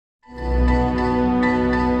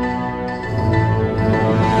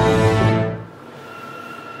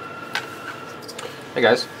Hey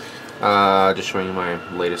guys, just showing you my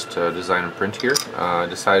latest design and print here. I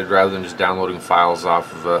decided rather than just downloading files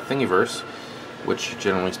off of Thingiverse, which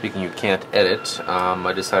generally speaking you can't edit,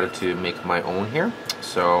 I decided to make my own here.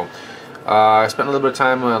 So I spent a little bit of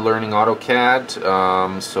time learning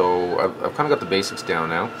AutoCAD, so I've kind of got the basics down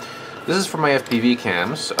now. This is for my FPV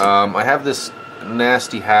cams. I have this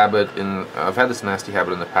nasty habit I've had this nasty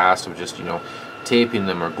habit in the past of just, taping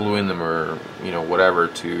them or gluing them or whatever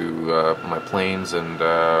to my planes and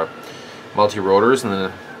multi-rotors, and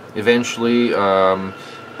then eventually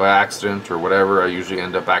by accident or whatever I usually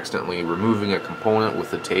end up accidentally removing a component with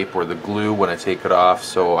the tape or the glue when I take it off,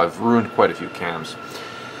 so I've ruined quite a few cams.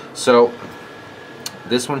 So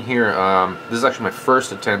this one here, this is actually my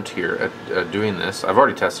first attempt here at doing this. I've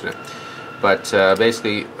already tested it, but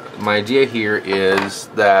basically my idea here is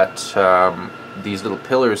that these little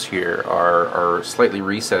pillars here are slightly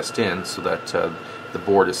recessed in so that the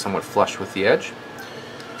board is somewhat flush with the edge.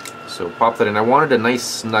 So pop that in. I wanted a nice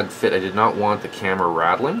snug fit. I did not want the camera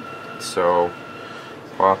rattling, so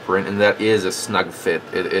pop her in, and that is a snug fit.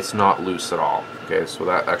 It's not loose at all. Okay, so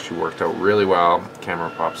that actually worked out really well. Camera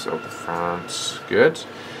pops out the front, good.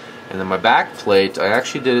 And then my back plate, I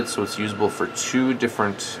actually did it so it's usable for two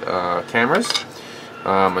different cameras.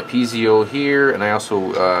 My PZO here, and I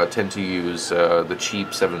also tend to use the cheap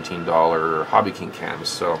 $17 Hobby King cams.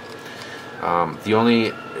 So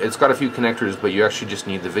it's got a few connectors, but you actually just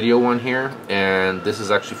need the video one here, and this is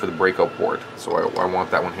actually for the breakout board, so I want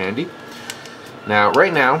that one handy. Now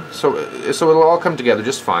right now, so it'll all come together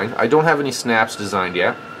just fine. I don't have any snaps designed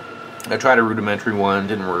yet. I tried a rudimentary one,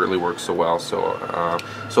 didn't really work so well,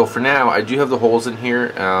 so for now I do have the holes in here,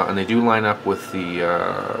 and they do line up with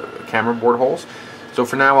the camera board holes. So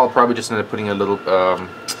for now I'll probably just end up putting a little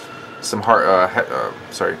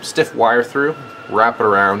stiff wire through, wrap it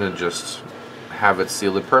around, and just have it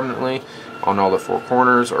sealed permanently on all the four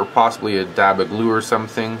corners, or possibly a dab of glue or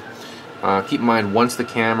something. Keep in mind, once the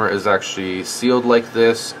camera is actually sealed like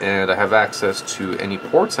this and I have access to any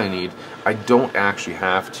ports I need, I don't actually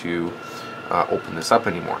have to open this up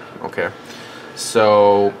anymore. Okay,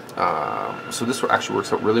 so this actually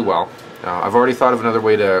works out really well. I've already thought of another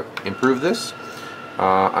way to improve this.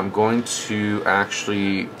 I'm going to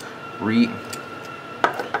actually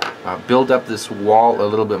build up this wall a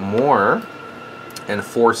little bit more and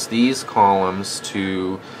force these columns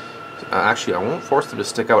to actually, I won't force them to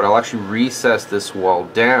stick out. I'll actually recess this wall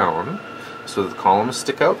down so that the columns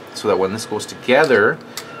stick out, so that when this goes together,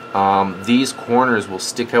 these corners will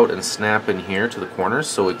stick out and snap in here to the corners,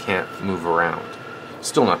 so it can't move around.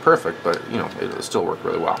 Still not perfect, but it'll still work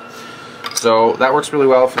really well. So that works really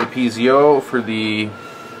well for the PZO, for the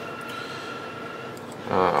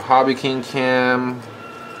Hobby King cam.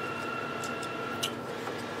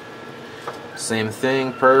 Same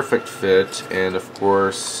thing, perfect fit, and of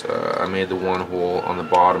course I made the one hole on the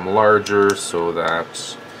bottom larger so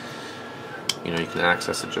that you can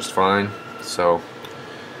access it just fine. So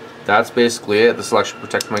that's basically it. This will actually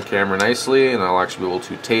protect my camera nicely, and I'll actually be able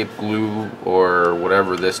to tape, glue, or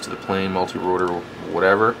whatever this to the plane, multi-rotor,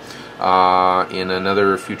 whatever. In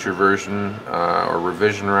another future version, or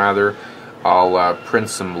revision rather, I'll print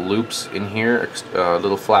some loops in here,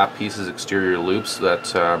 little flat pieces, exterior loops,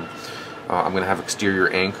 that I'm going to have exterior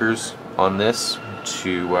anchors on this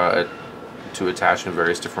to attach in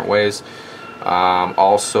various different ways.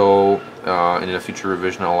 Also, in a future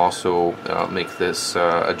revision, I'll also make this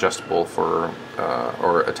adjustable for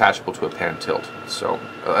or attachable to a pan tilt. So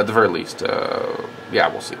at the very least, yeah,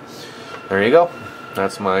 we'll see. There you go.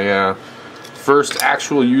 That's my first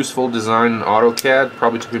actual useful design in AutoCAD.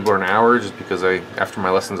 Probably took me about an hour, just because after my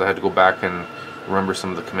lessons I had to go back and remember some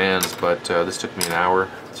of the commands, but this took me an hour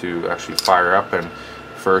to actually fire up, and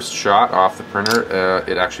first shot off the printer,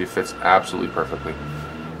 it actually fits absolutely perfectly.